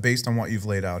based on what you've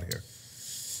laid out here.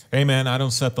 Hey, man, I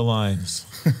don't set the lines.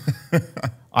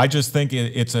 I just think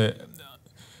it's a...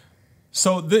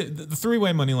 So the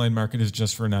 3-way moneyline market is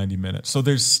just for 90 minutes. So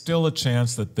there's still a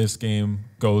chance that this game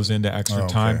goes into extra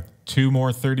time. Two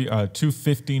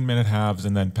 15-minute halves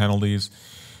and then penalties.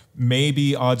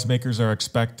 Maybe odds makers are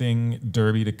expecting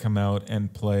Derby to come out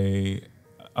and play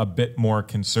a bit more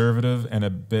conservative and a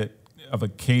bit of a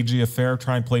cagey affair,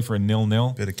 try and play for a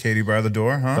 0-0. Bit of Katie bar the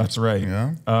door, huh? That's right.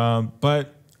 Yeah.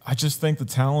 But I just think the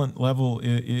talent level,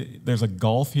 there's a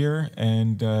gulf here.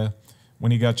 And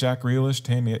when you got Jack Grealish,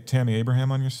 Tammy Abraham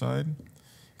on your side,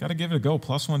 got to give it a go.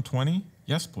 Plus 120?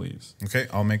 Yes, please. Okay,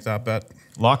 I'll make that bet.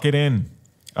 Lock it in.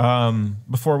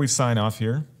 Before we sign off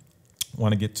here,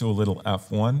 want to get to a little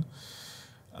F1.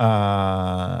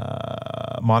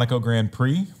 Monaco Grand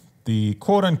Prix the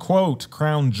quote-unquote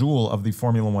crown jewel of the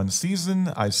Formula One season.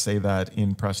 I say that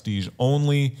in prestige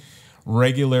only.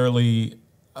 Regularly,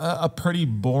 a pretty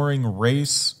boring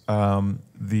race.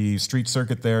 The street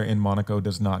circuit there in Monaco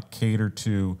does not cater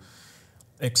to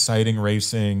exciting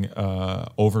racing,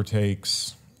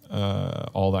 overtakes,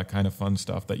 all that kind of fun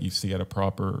stuff that you see at a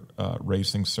proper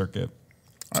racing circuit.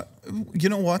 You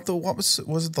know what though? What was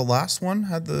it? The last one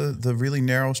had the really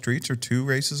narrow streets, or 2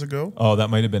 races ago? Oh, that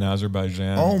might have been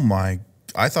Azerbaijan. Oh my!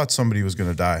 I thought somebody was going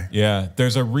to die. Yeah,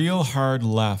 there's a real hard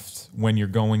left when you're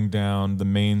going down the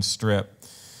main strip,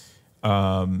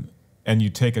 and you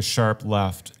take a sharp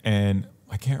left. And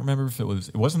I can't remember if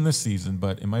it wasn't this season,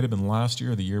 but it might have been last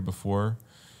year or the year before.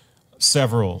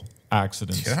 Several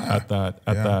accidents at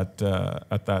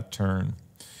that turn.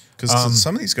 Because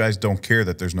some of these guys don't care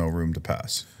that there's no room to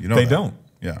pass. You know they don't.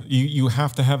 Yeah. You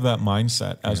have to have that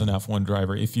mindset as an F1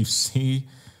 driver. If you see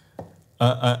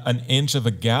an inch of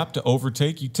a gap to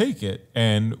overtake, you take it.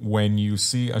 And when you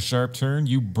see a sharp turn,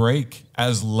 you brake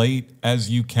as late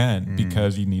as you can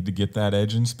because you need to get that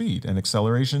edge and speed and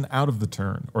acceleration out of the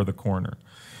turn or the corner.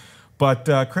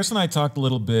 But Kris and I talked a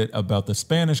little bit about the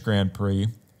Spanish Grand Prix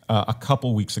a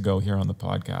couple weeks ago here on the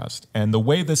podcast. And the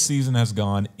way this season has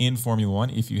gone in Formula One,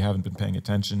 if you haven't been paying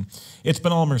attention, it's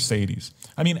been all Mercedes.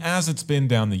 I mean, as it's been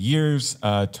down the years,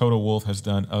 Toto Wolff has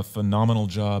done a phenomenal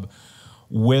job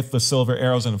with the Silver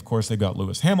Arrows. And of course, they've got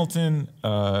Lewis Hamilton,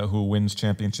 who wins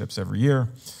championships every year.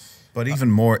 But even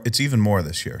more, it's even more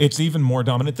this year. It's even more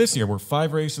dominant this year. We're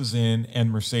 5 races in, and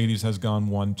Mercedes has gone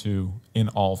 1-2 in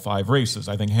all 5 races.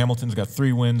 I think Hamilton's got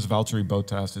 3 wins. Valtteri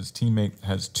Bottas, his teammate,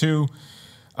 has 2.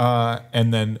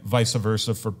 And then vice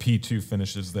versa for P2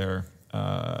 finishes there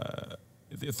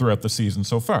throughout the season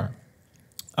so far.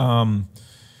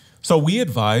 So we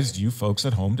advised you folks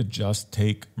at home to just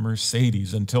take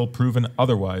Mercedes until proven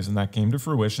otherwise, and that came to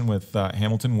fruition with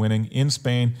Hamilton winning in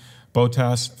Spain,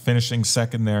 Bottas finishing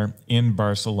second there in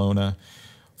Barcelona.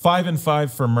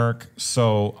 5-5 for Merc,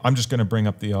 so I'm just going to bring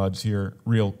up the odds here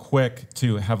real quick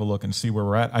to have a look and see where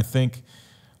we're at. I think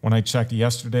when I checked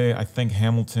yesterday, I think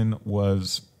Hamilton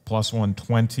was plus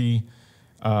 120.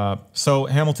 So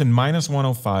Hamilton minus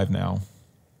 105 now.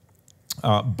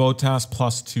 Bottas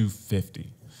plus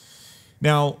 250.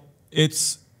 Now,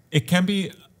 it can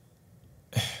be,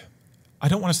 I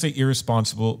don't want to say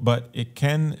irresponsible, but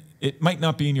it might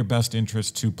not be in your best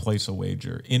interest to place a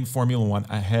wager in Formula One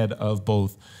ahead of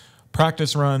both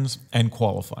practice runs and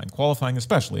qualifying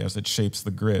especially as it shapes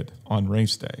the grid on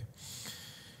race day.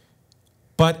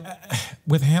 But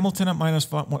with Hamilton at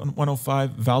minus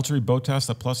 105, Valtteri Bottas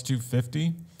at plus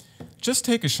 250, just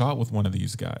take a shot with one of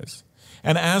these guys.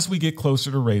 And as we get closer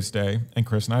to race day, and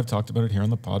Kris and I have talked about it here on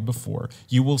the pod before,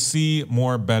 you will see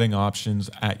more betting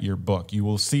options at your book. You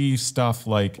will see stuff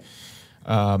like,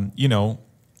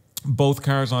 both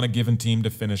cars on a given team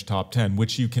to finish top 10,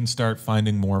 which you can start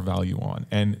finding more value on.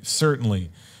 And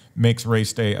certainly makes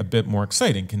race day a bit more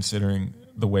exciting considering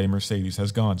the way Mercedes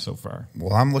has gone so far.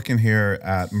 Well, I'm looking here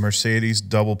at Mercedes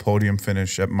double podium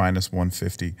finish at minus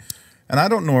 150. And I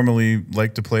don't normally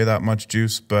like to play that much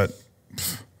juice, but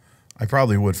I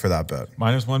probably would for that bet.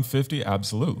 Minus 150,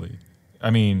 absolutely. I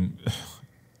mean,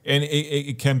 and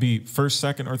it can be first,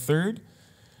 second, or third.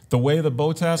 The way the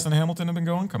Bottas and Hamilton have been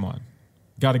going, come on.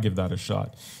 Got to give that a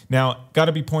shot. Now, got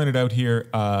to be pointed out here,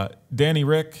 Daniel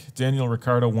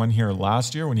Ricciardo won here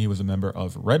last year when he was a member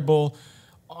of Red Bull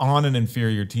on an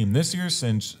inferior team this year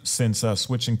since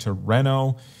switching to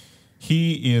Renault.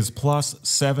 He is plus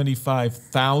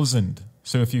 75,000.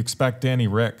 So if you expect Danny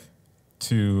Rick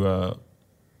to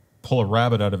pull a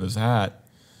rabbit out of his hat,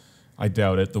 I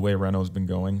doubt it, the way Renault's been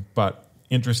going. But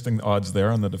interesting odds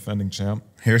there on the defending champ.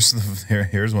 Here's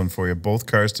one for you. Both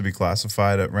cars to be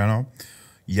classified at Renault.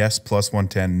 Yes, plus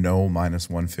 110. No, minus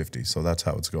 150. So that's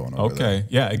how it's going over there. Okay,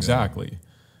 yeah, exactly.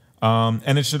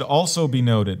 And it should also be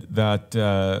noted that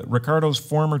Ricciardo's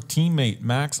former teammate,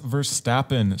 Max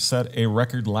Verstappen, set a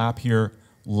record lap here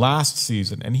last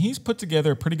season. And he's put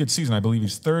together a pretty good season. I believe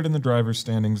he's third in the driver's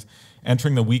standings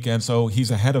entering the weekend. So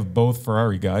he's ahead of both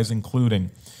Ferrari guys,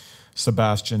 including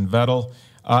Sebastian Vettel.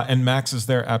 And Max is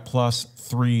there at plus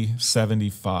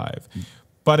 375.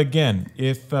 But again,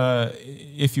 if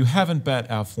you haven't bet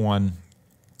F1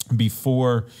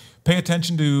 before, pay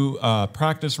attention to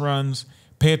practice runs.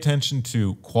 Pay attention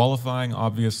to qualifying,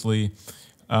 obviously,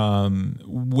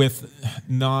 with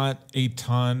not a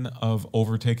ton of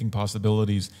overtaking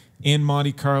possibilities in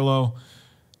Monte Carlo.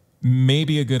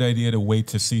 Maybe a good idea to wait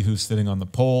to see who's sitting on the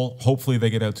pole. Hopefully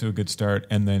they get out to a good start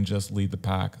and then just lead the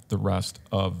pack the rest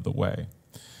of the way.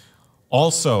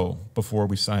 Also, before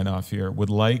we sign off here, would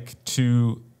like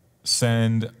to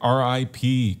send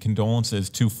RIP condolences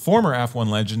to former F1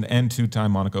 legend and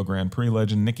two-time Monaco Grand Prix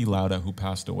legend Niki Lauda, who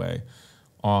passed away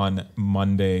on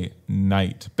Monday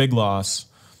night. Big loss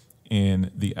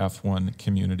in the F1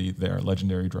 community there,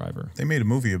 legendary driver. They made a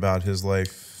movie about his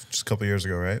life just a couple years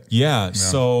ago, right? Yeah,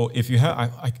 so if you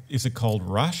have, is it called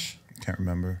Rush? Can't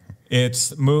remember.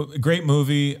 It's a great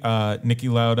movie,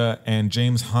 Niki Lauda and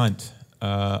James Hunt,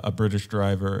 a British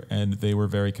driver, and they were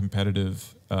very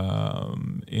competitive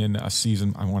in a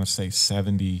season, I want to say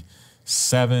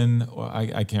 77.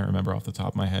 I can't remember off the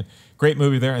top of my head. Great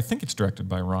movie there. I think it's directed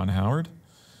by Ron Howard.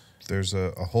 There's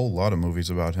a whole lot of movies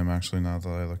about him, actually, now that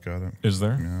I look at it. Is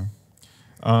there? Yeah.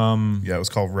 Yeah, it was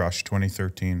called Rush,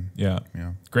 2013. Yeah.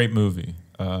 Yeah. Great movie.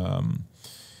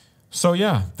 So,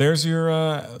 yeah, there's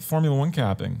your Formula One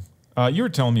capping. You were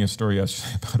telling me a story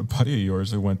yesterday about a buddy of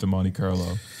yours who went to Monte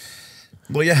Carlo.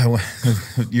 Well, yeah,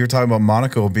 you were talking about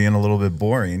Monaco being a little bit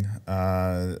boring.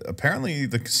 Apparently,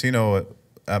 the casino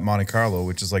at Monte Carlo,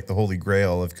 which is like the holy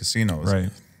grail of casinos, Right.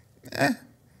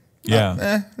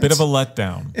 Bit of a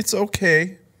letdown. It's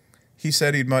okay. He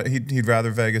said he'd rather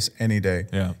Vegas any day.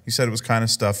 Yeah. He said it was kind of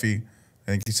stuffy.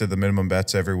 I think he said the minimum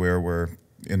bets everywhere were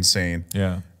insane.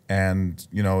 Yeah. And,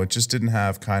 you know, it just didn't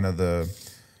have kind of the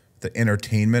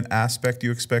entertainment aspect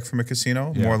you expect from a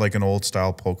casino. Yeah. More like an old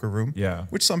style poker room. Yeah.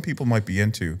 Which some people might be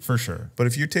into. For sure. But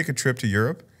if you take a trip to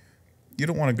Europe, you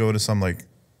don't want to go to some like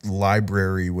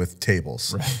library with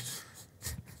tables. Right.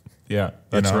 Yeah,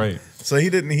 that's right. So he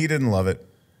didn't love it.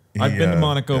 I've been to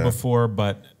Monaco before,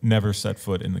 but never set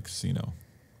foot in the casino.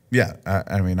 Yeah,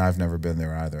 I mean, I've never been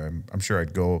there either. I'm sure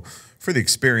I'd go for the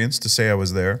experience to say I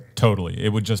was there. Totally. It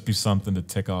would just be something to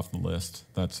tick off the list.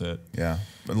 That's it. Yeah.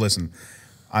 But listen,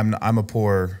 I'm a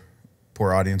poor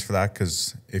audience for that,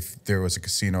 because if there was a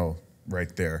casino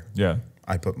right there, Yeah.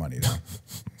 I put money down.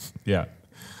 Yeah.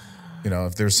 You know,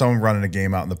 if there's someone running a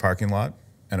game out in the parking lot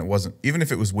and it wasn't, even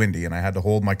if it was windy and I had to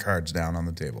hold my cards down on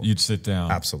the table. You'd sit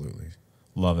down. Absolutely.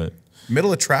 Love it.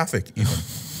 Middle of traffic, even.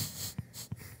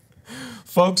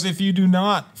 Folks, if you do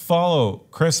not follow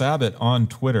Kris Abbott on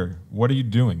Twitter, what are you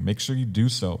doing? Make sure you do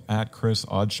so at Kris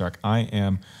Oddshark. I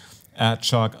am at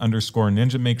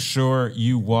Chalk_Ninja. Make sure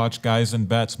you watch Guys and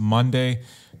Bets Monday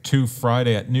to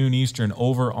Friday at noon Eastern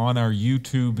over on our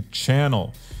YouTube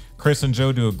channel. Kris and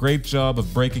Joe do a great job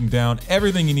of breaking down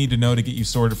everything you need to know to get you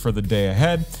sorted for the day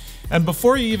ahead. And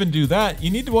before you even do that, you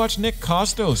need to watch Nick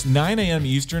Costos, 9 a.m.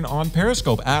 Eastern on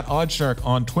Periscope, at Oddshark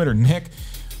on Twitter. Nick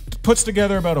puts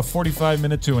together about a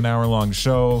 45-minute to an hour-long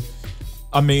show.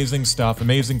 Amazing stuff,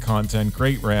 amazing content,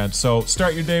 great rant. So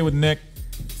start your day with Nick,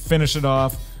 finish it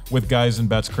off with Guys and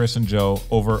Bets, Kris and Joe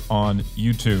over on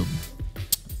YouTube.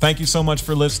 Thank you so much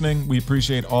for listening. We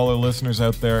appreciate all our listeners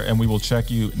out there, and we will check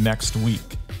you next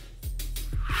week.